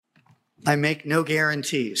I make no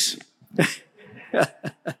guarantees.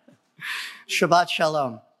 Shabbat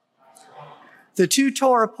Shalom. The two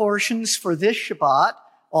Torah portions for this Shabbat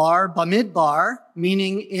are Bamidbar,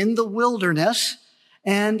 meaning in the wilderness,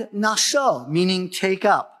 and Naso, meaning take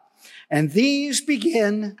up. And these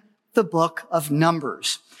begin the book of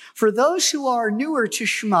Numbers. For those who are newer to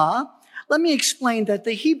Shema, let me explain that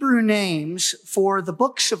the Hebrew names for the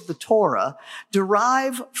books of the Torah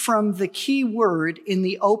derive from the key word in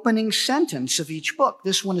the opening sentence of each book.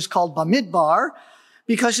 This one is called Bamidbar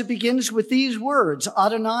because it begins with these words: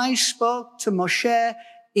 Adonai spoke to Moshe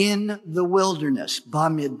in the wilderness,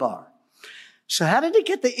 Bamidbar. So how did it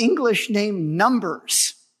get the English name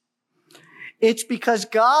Numbers? It's because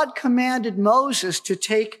God commanded Moses to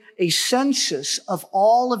take a census of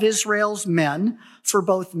all of Israel's men for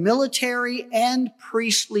both military and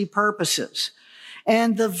priestly purposes.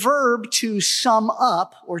 And the verb to sum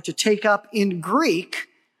up or to take up in Greek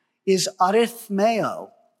is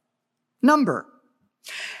arithmeo, number.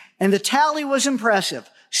 And the tally was impressive.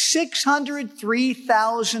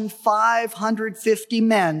 603,550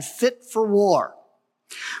 men fit for war.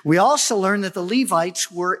 We also learn that the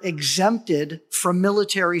Levites were exempted from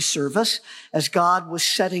military service as God was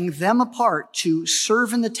setting them apart to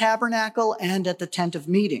serve in the tabernacle and at the tent of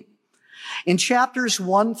meeting. In chapters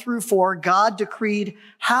 1 through 4, God decreed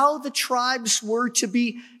how the tribes were to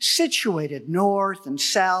be situated north and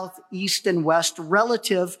south, east and west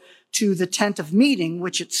relative to the tent of meeting,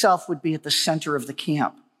 which itself would be at the center of the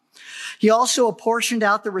camp. He also apportioned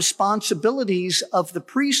out the responsibilities of the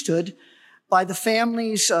priesthood by the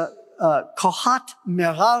families Kohat,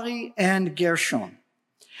 Merari, and Gershon.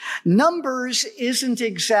 Numbers isn't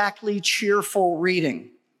exactly cheerful reading.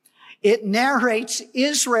 It narrates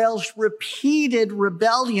Israel's repeated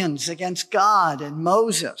rebellions against God and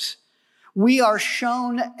Moses. We are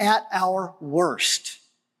shown at our worst.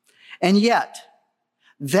 And yet,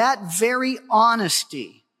 that very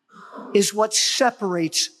honesty is what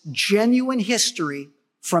separates genuine history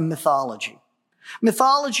from mythology.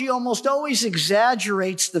 Mythology almost always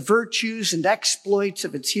exaggerates the virtues and exploits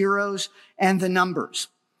of its heroes and the numbers.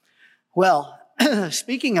 Well,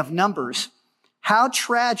 speaking of numbers, how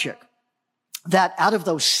tragic that out of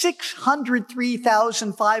those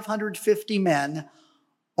 603,550 men,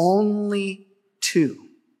 only two,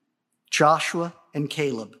 Joshua and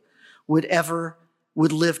Caleb, would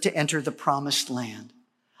live to enter the promised land.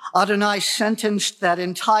 Adonai sentenced that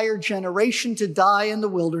entire generation to die in the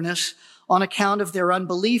wilderness on account of their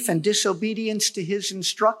unbelief and disobedience to his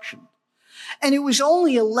instruction. And it was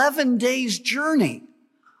only 11 days' journey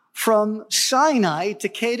from Sinai to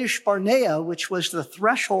Kadesh Barnea, which was the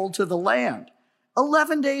threshold to the land.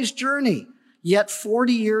 11 days' journey. Yet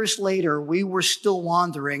 40 years later, we were still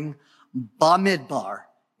wandering Bamidbar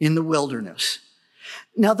in the wilderness.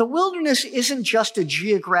 Now, the wilderness isn't just a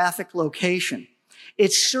geographic location.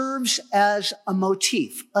 It serves as a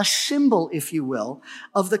motif, a symbol, if you will,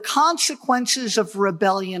 of the consequences of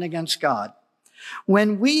rebellion against God.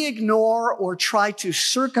 When we ignore or try to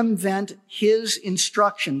circumvent his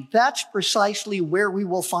instruction, that's precisely where we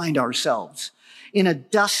will find ourselves, in a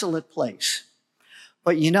desolate place.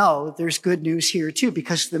 But there's good news here too,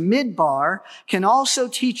 because the Midbar can also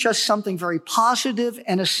teach us something very positive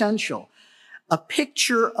and essential. A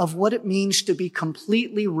picture of what it means to be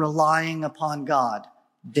completely relying upon God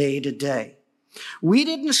day to day. We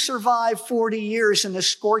didn't survive 40 years in a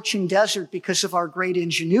scorching desert because of our great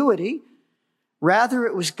ingenuity. Rather,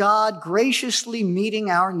 it was God graciously meeting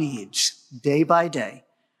our needs day by day.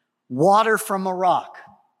 Water from a rock,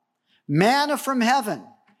 manna from heaven,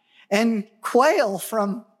 and quail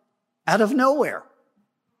from out of nowhere.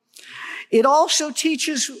 It also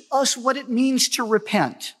teaches us what it means to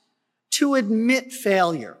repent, to admit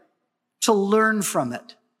failure, to learn from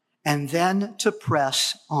it, and then to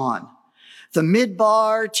press on. The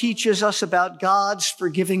Midbar teaches us about God's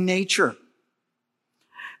forgiving nature,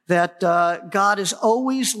 that God is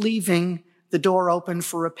always leaving the door open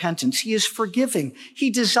for repentance. He is forgiving. He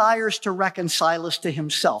desires to reconcile us to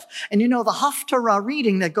himself. And the Haftarah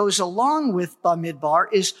reading that goes along with Bamidbar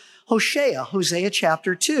is Hosea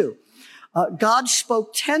chapter 2. God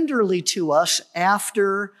spoke tenderly to us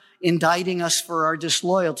after indicting us for our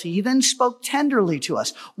disloyalty. He then spoke tenderly to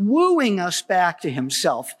us, wooing us back to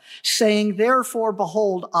himself, saying, "Therefore,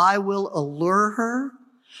 behold, I will allure her,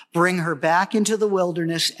 bring her back into the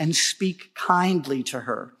wilderness, and speak kindly to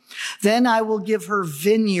her. Then I will give her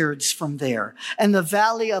vineyards from there, and the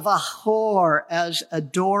valley of Achor as a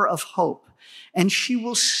door of hope. And she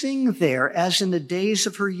will sing there as in the days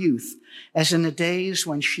of her youth, as in the days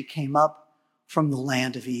when she came up from the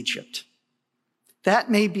land of Egypt."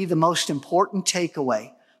 That may be the most important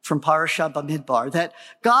takeaway from Parashat Bamidbar, that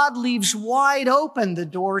God leaves wide open the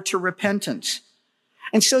door to repentance.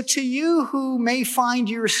 And so to you who may find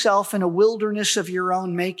yourself in a wilderness of your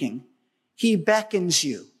own making, he beckons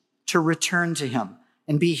you to return to him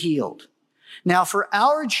and be healed. Now, for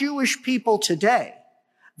our Jewish people today,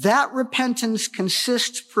 that repentance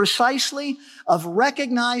consists precisely of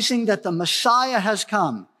recognizing that the Messiah has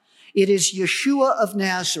come. It is Yeshua of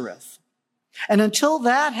Nazareth. And until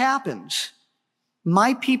that happens,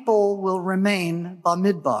 my people will remain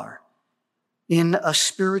Bamidbar, in a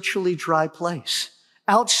spiritually dry place,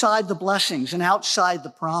 outside the blessings and outside the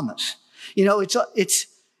promise. You know,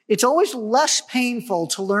 it's always less painful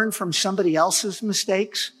to learn from somebody else's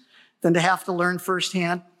mistakes than to have to learn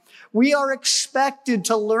firsthand. We are expected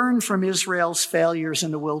to learn from Israel's failures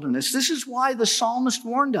in the wilderness. This is why the psalmist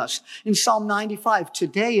warned us in Psalm 95,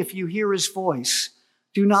 today, if you hear his voice,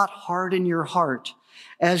 do not harden your heart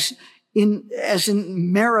as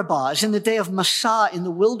in Meribah, as in the day of Massah in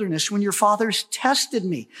the wilderness when your fathers tested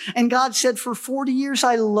me. And God said, for 40 years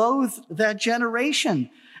I loathed that generation,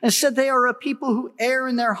 and said they are a people who err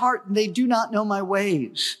in their heart and they do not know my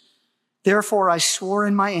ways. Therefore I swore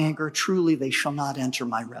in my anger, truly they shall not enter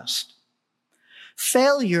my rest.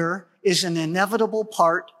 Failure is an inevitable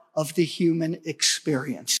part of the human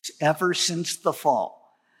experience ever since the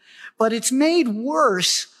fall. But it's made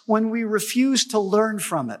worse when we refuse to learn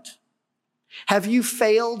from it. Have you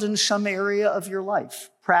failed in some area of your life?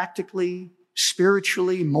 Practically,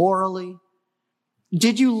 spiritually, morally?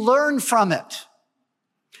 Did you learn from it?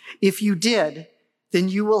 If you did, then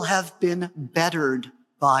you will have been bettered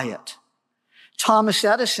by it. Thomas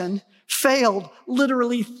Edison failed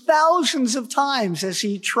literally thousands of times as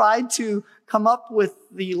he tried to come up with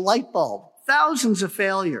the light bulb. Thousands of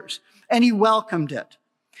failures. And he welcomed it.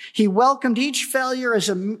 He welcomed each failure as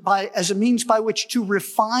a means by which to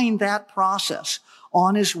refine that process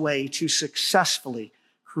on his way to successfully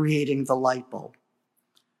creating the light bulb.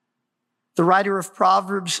 The writer of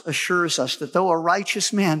Proverbs assures us that though a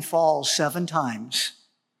righteous man falls 7 times,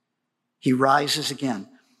 he rises again.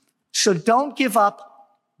 So don't give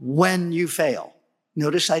up when you fail.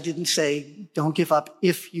 Notice I didn't say don't give up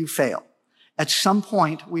if you fail. At some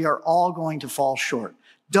point, we are all going to fall short.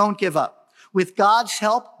 Don't give up. With God's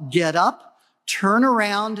help, get up, turn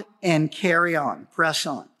around, and carry on. Press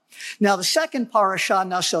on. Now, the second parasha,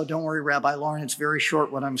 Naso, don't worry, Rabbi Lauren, it's very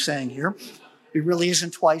short what I'm saying here. It really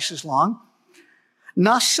isn't twice as long.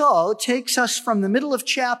 Naso takes us from the middle of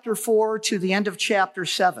chapter 4 to the end of chapter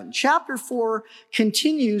 7. Chapter 4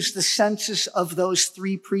 continues the census of those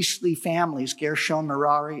 3 priestly families, Gershon,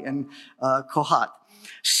 Merari, and Kohat,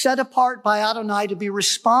 set apart by Adonai to be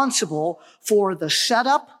responsible for the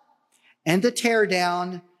setup and the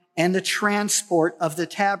teardown and the transport of the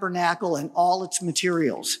tabernacle and all its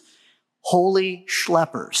materials. Holy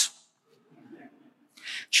schleppers.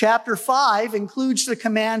 Chapter 5 includes the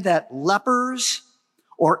command that lepers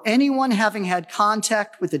or anyone having had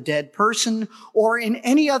contact with a dead person or in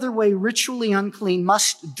any other way ritually unclean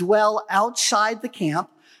must dwell outside the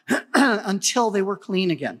camp until they were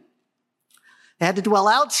clean again. They had to dwell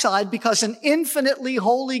outside because an infinitely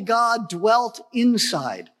holy God dwelt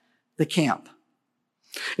inside the camp.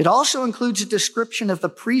 It also includes a description of the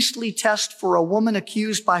priestly test for a woman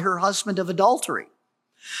accused by her husband of adultery.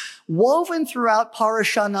 Woven throughout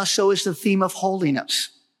Parasha Naso is the theme of holiness.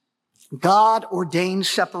 God ordained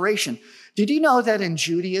separation. Did you know that in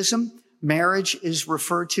Judaism, marriage is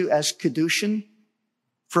referred to as kedushin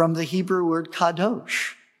from the Hebrew word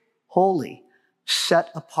kadosh, holy, set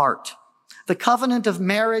apart. The covenant of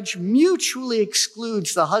marriage mutually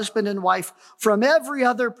excludes the husband and wife from every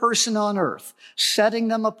other person on earth, setting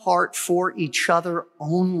them apart for each other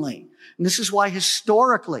only. And this is why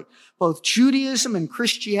historically, both Judaism and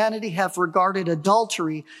Christianity have regarded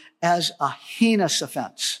adultery as a heinous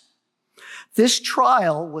offense. This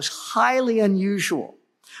trial was highly unusual,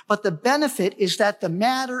 but the benefit is that the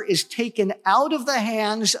matter is taken out of the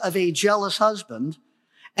hands of a jealous husband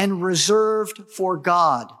and reserved for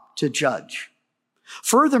God to judge.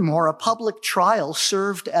 Furthermore, a public trial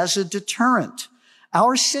served as a deterrent.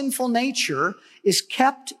 Our sinful nature is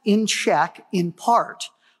kept in check in part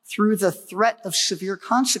through the threat of severe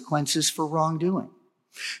consequences for wrongdoing.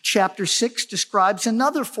 Chapter 6 describes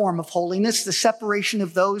another form of holiness, the separation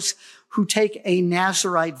of those who take a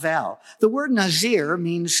Nazirite vow. The word Nazir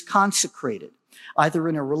means consecrated, either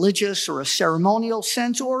in a religious or a ceremonial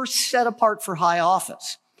sense or set apart for high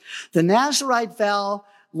office. The Nazirite vow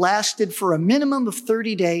lasted for a minimum of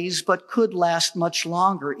 30 days, but could last much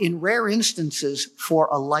longer, in rare instances for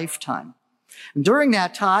a lifetime. And during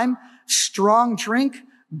that time, strong drink,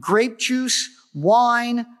 grape juice,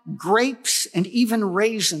 wine, grapes, and even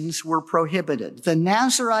raisins were prohibited. The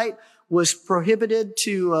Nazirite was prohibited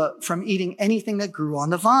from eating anything that grew on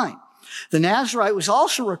the vine. The Nazirite was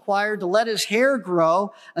also required to let his hair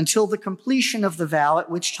grow until the completion of the vow, at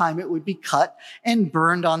which time it would be cut and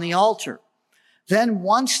burned on the altar. Then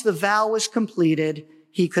once the vow was completed,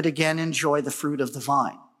 he could again enjoy the fruit of the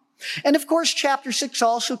vine. And of course, chapter 6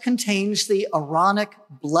 also contains the Aaronic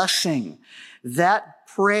blessing, that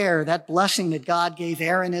prayer, that blessing that God gave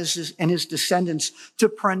Aaron and his descendants to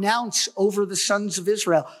pronounce over the sons of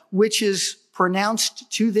Israel, which is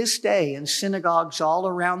pronounced to this day in synagogues all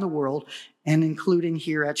around the world and including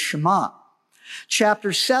here at Shema.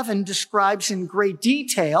 Chapter 7 describes in great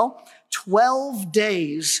detail 12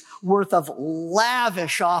 days worth of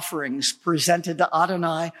lavish offerings presented to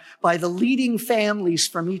Adonai by the leading families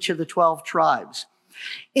from each of the 12 tribes.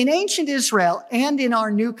 In ancient Israel and in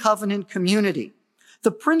our new covenant community,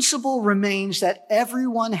 the principle remains that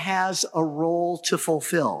everyone has a role to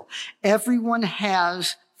fulfill. Everyone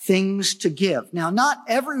has things to give. Now, not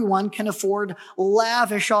everyone can afford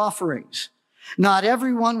lavish offerings. Not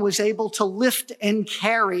everyone was able to lift and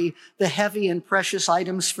carry the heavy and precious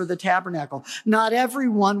items for the tabernacle. Not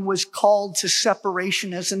everyone was called to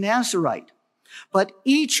separation as a Nazirite. But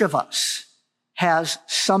each of us has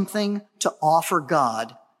something to offer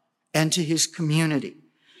God and to his community.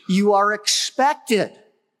 You are expected,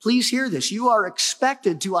 please hear this, you are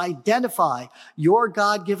expected to identify your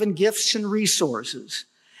God-given gifts and resources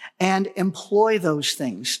and employ those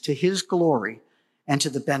things to his glory and to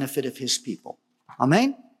the benefit of his people.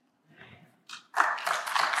 Amen?